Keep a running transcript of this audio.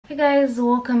Hey guys,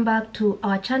 welcome back to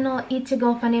our channel. It's your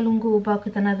girl Fanny Lungu, back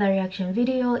with another reaction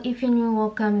video. If you're new,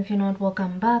 welcome. If you're not,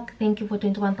 welcome back. Thank you for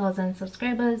 21,000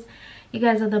 subscribers. You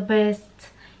guys are the best.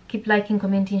 Keep liking,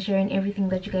 commenting, sharing. Everything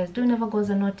that you guys do never goes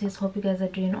unnoticed. Hope you guys are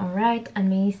doing alright and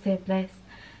may you stay blessed.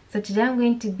 So today I'm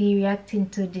going to be reacting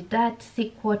to Deedat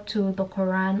sequel to the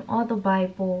Quran or the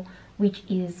Bible, which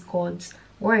is God's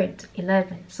Word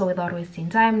 11. So without wasting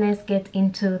time, let's get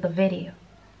into the video.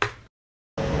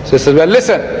 So he says, well,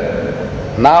 listen.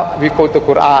 Now we quote the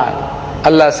Qur'an.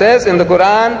 Allah says in the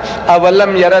Quran,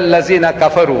 "Awalam yara allazina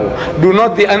kafaru." Do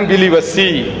not the unbelievers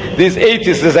see? These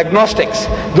atheists, these agnostics,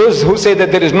 those who say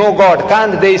that there is no God,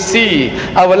 can't they see?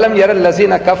 Awalam yara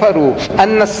allazina kafaru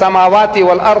anna samawati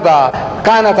wal arda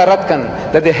kanata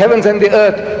ratkan, that the heavens and the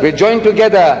earth were joined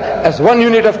together as one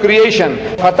unit of creation.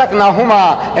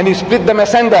 Fataknahuma, and he split them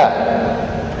asunder.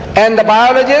 And the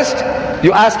biologist,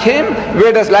 you ask him,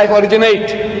 where does life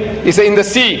originate? He says, in the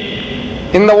sea,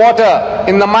 in the water,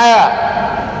 in the mire.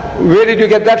 Where did you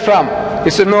get that from? He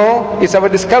said, no, it's our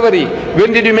discovery.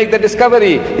 When did you make the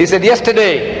discovery? He said,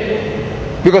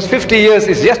 yesterday. Because 50 years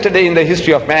is yesterday in the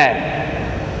history of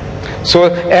man. So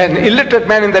an illiterate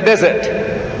man in the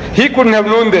desert, he couldn't have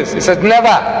known this. He said, never.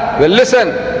 Well,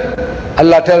 listen.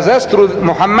 Allah tells us through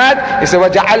Muhammad, he said,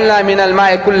 وَجَعَلْنَا مِنَ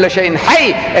الْمَاءِ كُلَّ شَيْءٍ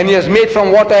حَيٍّ, and he has made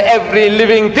from water every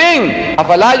living thing.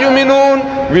 أَفَلَا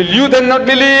يُؤْمِنُونَ, will you then not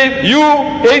believe? You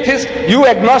atheist, you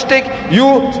agnostic,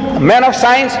 you man of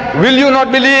science, will you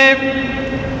not believe?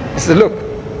 He said, look,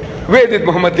 where did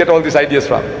Muhammad get all these ideas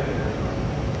from?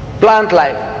 Plant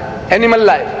life, animal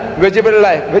life, vegetable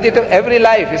life, every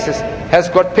life, he says, has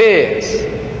got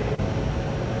pairs.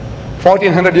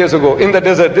 1400 years ago, in the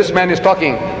desert, this man is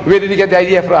talking. Where did he get the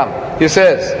idea from? He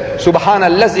says,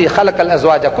 Subhanallazi khalaqal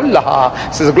azwaja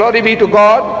kullaha. Says, glory be to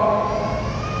God,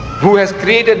 who has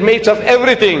created mates of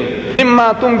everything.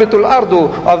 Mimma tumbitul ardu,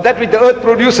 of that which the earth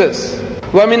produces.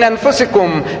 Wa min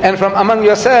anfusikum, and from among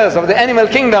yourselves, of the animal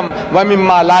kingdom. Wa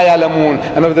mimma la ya'lamun,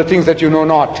 and of the things that you know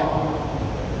not.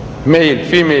 Male,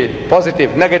 female,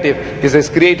 positive, negative. He says,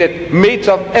 created mates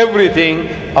of everything,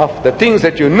 of the things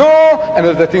that you know and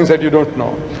of the things that you don't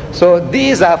know. So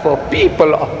these are for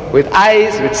people with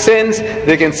eyes, with sense.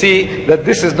 They can see that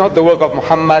this is not the work of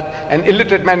Muhammad. An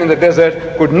illiterate man in the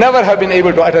desert could never have been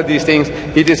able to utter these things.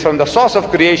 It is from the source of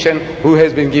creation who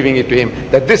has been giving it to him,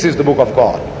 that this is the book of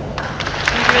God.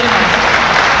 Thank you very much.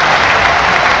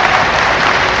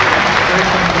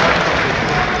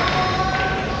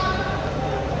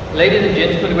 Ladies and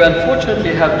gentlemen, we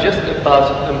unfortunately have just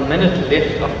about a minute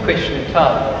left of question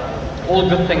time. All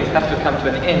good things have to come to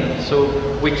an end, so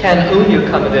we can only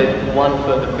accommodate one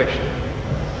further question.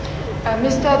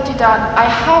 Mr. Deedat, I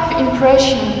have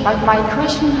impression that my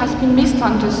question has been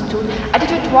misunderstood. I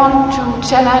didn't want to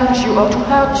challenge you or to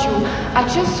hurt you. I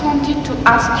just wanted to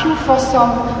ask you for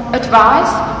some advice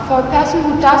for a person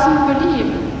who doesn't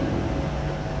believe.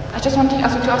 I just wanted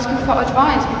also to ask you for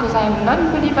advice, because I am a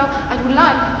non-believer.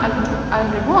 I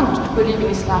would want to believe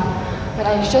in Islam, but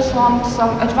I just want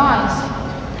some advice.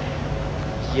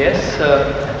 Yes,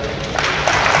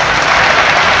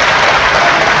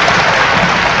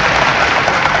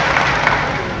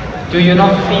 do you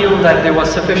not feel that there was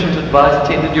sufficient advice?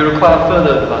 Did you require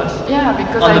further advice? Yeah,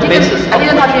 because I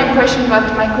didn't have the impression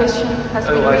that my question has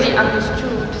been really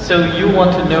understood. So you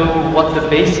want to know what the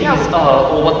bases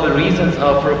are, or what the reasons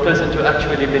are for a person to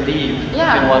actually believe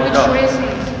in one God? Which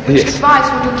reasons? Which advice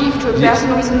would you give to a person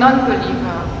who is a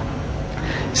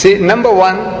non-believer? See, number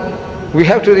one, we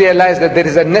have to realize that there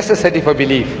is a necessity for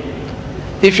belief.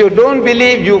 If you don't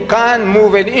believe, you can't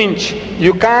move an inch.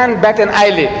 You can't bat an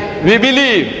eyelid. We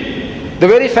believe. The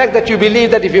very fact that you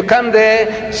believe that if you come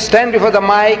there, stand before the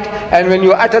mic, and when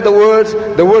you utter the words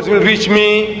will reach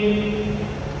me.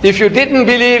 If you didn't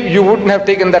believe, you wouldn't have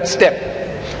taken that step.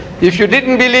 If you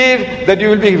didn't believe that you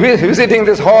will be visiting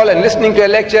this hall and listening to a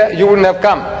lecture, you wouldn't have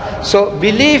come. So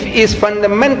belief is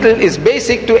fundamental, is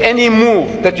basic to any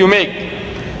move that you make.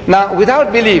 Now,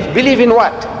 without belief in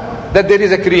what? That there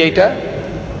is a creator.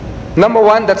 Number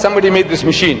one, that somebody made this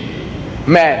machine.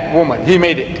 Man, woman, he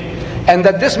made it. And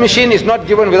that this machine is not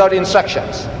given without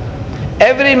instructions.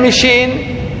 Every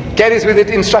machine carries with it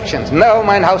instructions. Never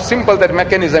mind how simple that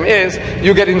mechanism is,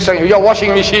 you get instructions. Your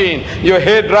washing machine, your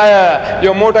hair dryer,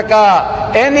 your motor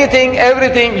car, anything,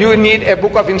 everything, you need a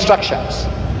book of instructions.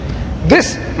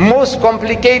 This most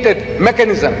complicated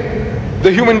mechanism,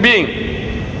 the human being,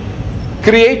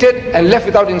 created and left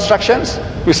without instructions,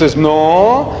 we says,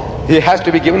 no, he has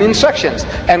to be given instructions.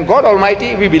 And God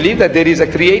Almighty, we believe that there is a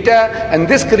creator, and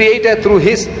this creator through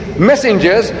his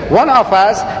messengers, one of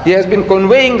us, he has been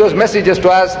conveying those messages to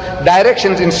us,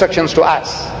 directions, instructions to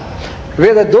us.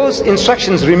 Whether those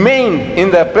instructions remain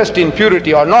in their pristine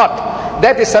purity or not,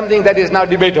 that is something that is now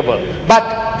debatable.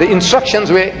 But the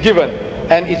instructions were given,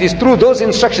 and it is through those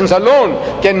instructions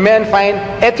alone can man find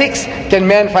ethics, can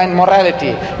man find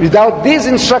morality. Without these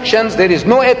instructions, there is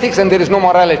no ethics and there is no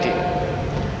morality.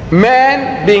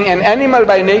 Man, being an animal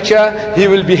by nature, he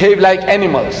will behave like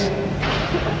animals.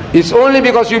 It's only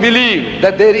because you believe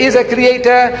that there is a creator,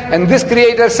 and this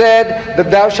creator said that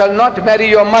thou shalt not marry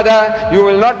your mother, you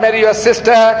will not marry your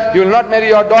sister, you will not marry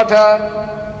your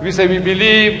daughter. We say we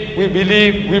believe, we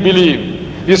believe, we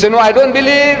believe. You say no, I don't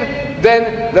believe,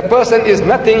 then the person is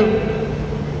nothing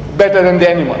better than the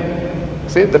animal.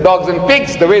 See, the dogs and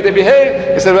pigs, the way they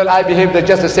behave, you say, well, I behave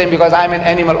just the same because I'm an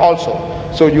animal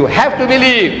also. So you have to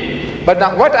believe. But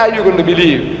now what are you going to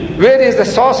believe? Where is the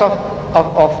source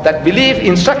of that belief?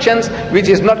 Instructions which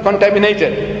is not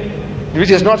contaminated, which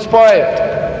is not spoiled.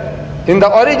 In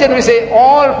the origin we say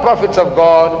all prophets of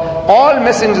God, all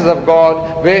messengers of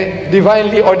God were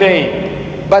divinely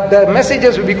ordained. But the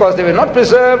messages, because they were not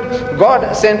preserved,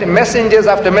 God sent messengers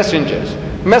after messengers.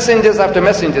 Messengers after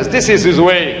messengers. This is His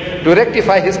way to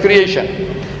rectify His creation.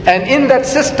 And in that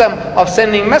system of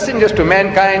sending messengers to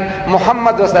mankind,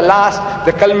 Muhammad was the last,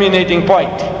 the culminating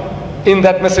point in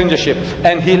that messengership.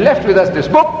 And he left with us this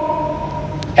book.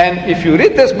 And if you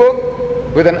read this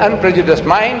book with an unprejudiced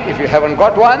mind, if you haven't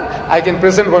got one, I can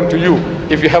present one to you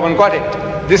if you haven't got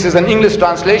it. This is an English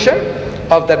translation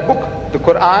of that book, the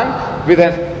Qur'an, with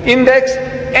an index.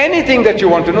 Anything that you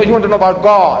want to know about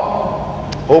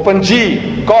God. Open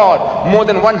G, God, more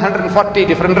than 140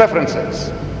 different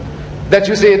references. That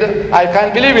you say, I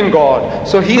can't believe in God.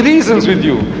 So He reasons with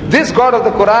you. This God of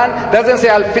the Quran doesn't say,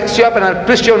 I'll fix you up and I'll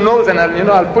twist your nose and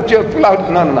I'll put your pull out.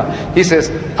 No, no, no. He says,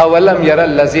 أَوَلَمْ يَرَ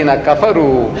الَّذِينَ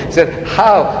كَفَرُوا. He said,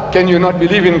 how can you not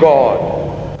believe in God?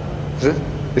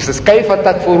 He says, كَيْفَ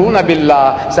تَكْفُرُونَ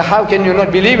بِاللَّهِ. So how can you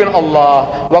not believe in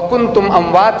Allah? وَكُنْتُمْ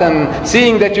أَمْوَاتًا.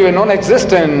 Seeing that you were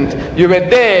non-existent, you were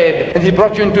dead, and He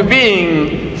brought you into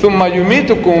being. ثُمَّ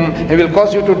يُمِيتُكُمْ. And will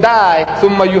cause you to die.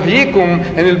 ثُمَّ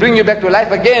يُحْيِيكُمْ. And He'll bring you back to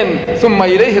life again. ثُمَّ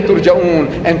إِلَيْهِ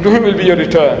تُرْجَعُونَ. And to Him will be your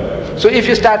return. So if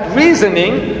you start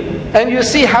reasoning, and you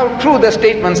see how true the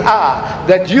statements are,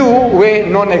 that you were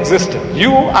non-existent.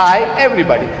 You, I,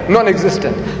 everybody,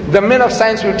 non-existent. The men of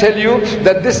science will tell you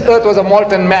that this earth was a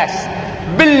molten mass.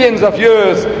 Billions of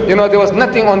years, there was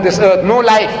nothing on this earth, no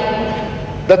life.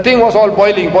 The thing was all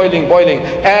boiling, boiling, boiling.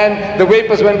 And the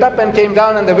vapors went up and came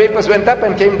down, and the vapors went up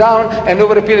and came down, and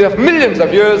over a period of millions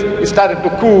of years, it started to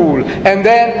cool. And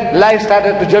then life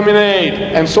started to germinate,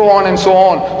 and so on and so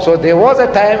on. So there was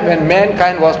a time when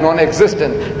mankind was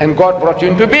non-existent, and God brought you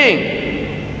into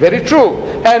being. Very true.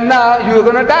 And now you're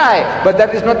going to die. But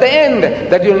that is not the end.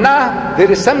 That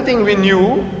there is something in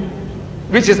you,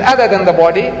 which is other than the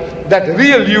body, that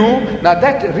real you. Now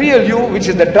that real you, which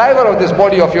is the driver of this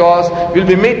body of yours, will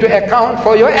be made to account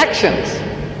for your actions.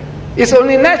 It's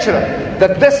only natural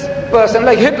that this person,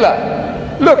 like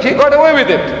Hitler, look, he got away with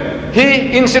it.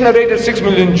 He incinerated 6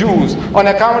 million Jews. On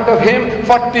account of him,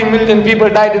 40 million people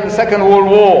died in the Second World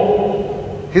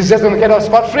War. He's just going to get off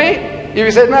scot-free? If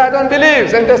he says, no, I don't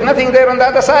believe, and there's nothing there on the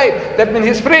other side, that means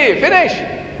he's free, finish.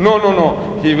 No, no,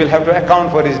 no. He will have to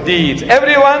account for his deeds.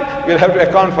 Everyone will have to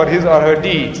account for his or her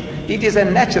deeds. It is a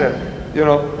natural,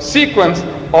 sequence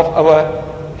of our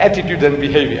attitude and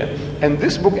behavior. And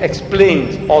this book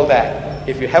explains all that.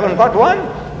 If you haven't got one,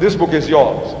 this book is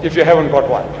yours. If you haven't got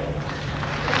one.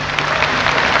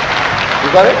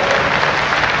 You got it?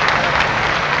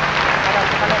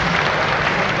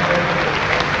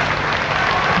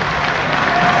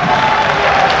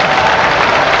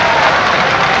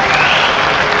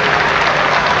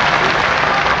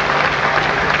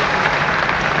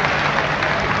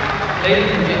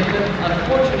 Ladies and gentlemen,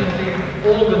 unfortunately,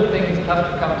 all good things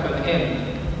have to come to an end.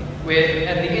 Where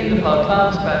at the end of our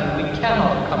time span, we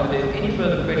cannot accommodate any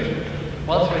further questions.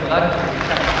 Whilst we'd like to, we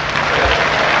cannot.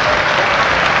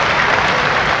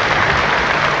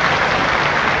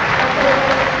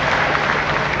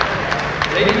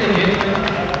 Ladies and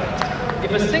gentlemen,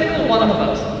 if a single one of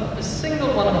us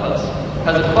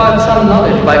has acquired some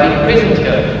knowledge by being present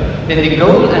here, then the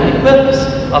goal and the purpose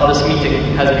of this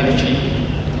meeting has been achieved.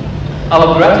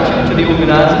 Our gratitude to the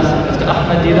organizers, Mr.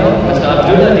 Ahmed Deedat, Mr.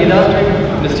 Abdullah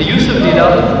Deedat, Mr. Yusuf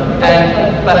Deedat,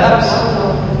 and perhaps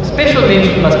special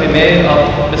mention must be made of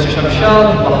Mr.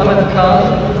 Shamshad Muhammad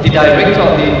Khan, the director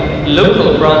of the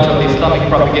local branch of the Islamic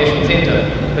Propagation Center.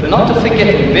 But not to forget,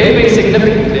 very, very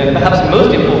significantly, and perhaps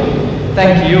most important,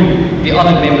 thank you, the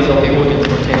honored members of the audience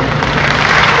for attending.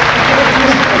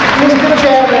 Mr.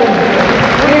 Chairman,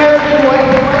 we have been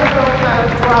waiting for some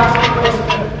time to ask a question.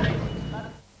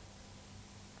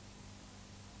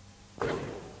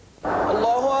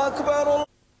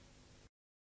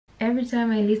 every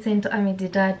time I listen to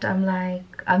Deedat,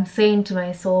 I'm saying to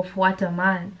myself, what a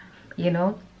man, you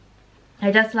know.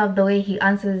 I just love the way he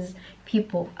answers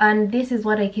people, and this is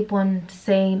what I keep on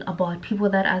saying about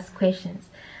people that ask questions.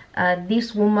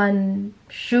 This woman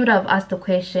should have asked a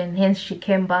question, hence she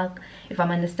came back, if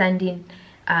I'm understanding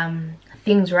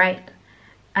things right,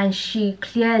 and she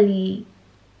clearly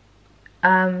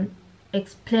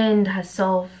explained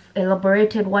herself,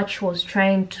 elaborated what she was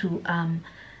trying to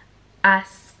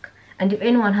ask. And if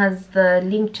anyone has the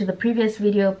link to the previous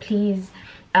video, please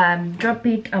drop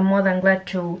it. I'm more than glad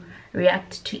to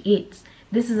react to it.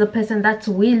 This is a person that's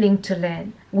willing to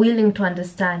learn, willing to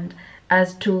understand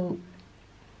as to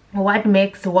what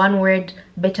makes one word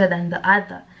better than the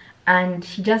other, and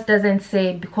he just doesn't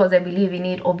say because I believe in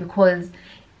it or because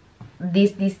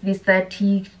this that.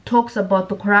 He talks about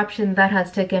the corruption that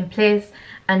has taken place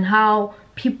and how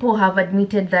people have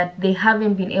admitted that they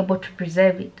haven't been able to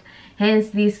preserve it.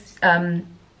 Hence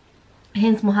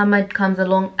Muhammad comes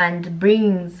along and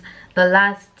brings the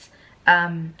last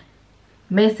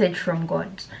message from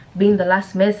God, being the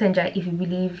last messenger, if you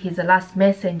believe he's the last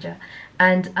messenger.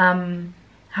 And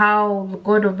how the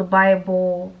God of the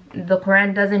Bible, the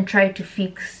Quran, doesn't try to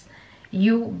fix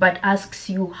you but asks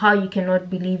you how you cannot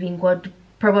believe in God,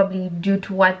 probably due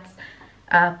to what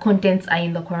contents are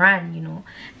in the Quran, you know.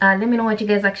 Let me know what you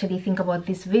guys actually think about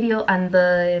this video and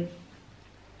the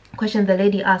question the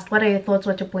lady asked. What are your thoughts?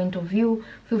 What's your point of view?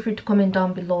 Feel free to comment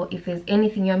down below. If there's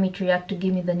anything you want me to react to,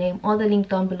 give me the name or the link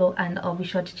down below and I'll be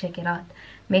sure to check it out.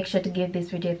 Make sure to give this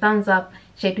video a thumbs up,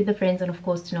 share it with your friends, and of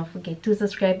course do not forget to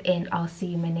subscribe, and I'll see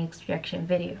you in my next reaction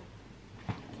video.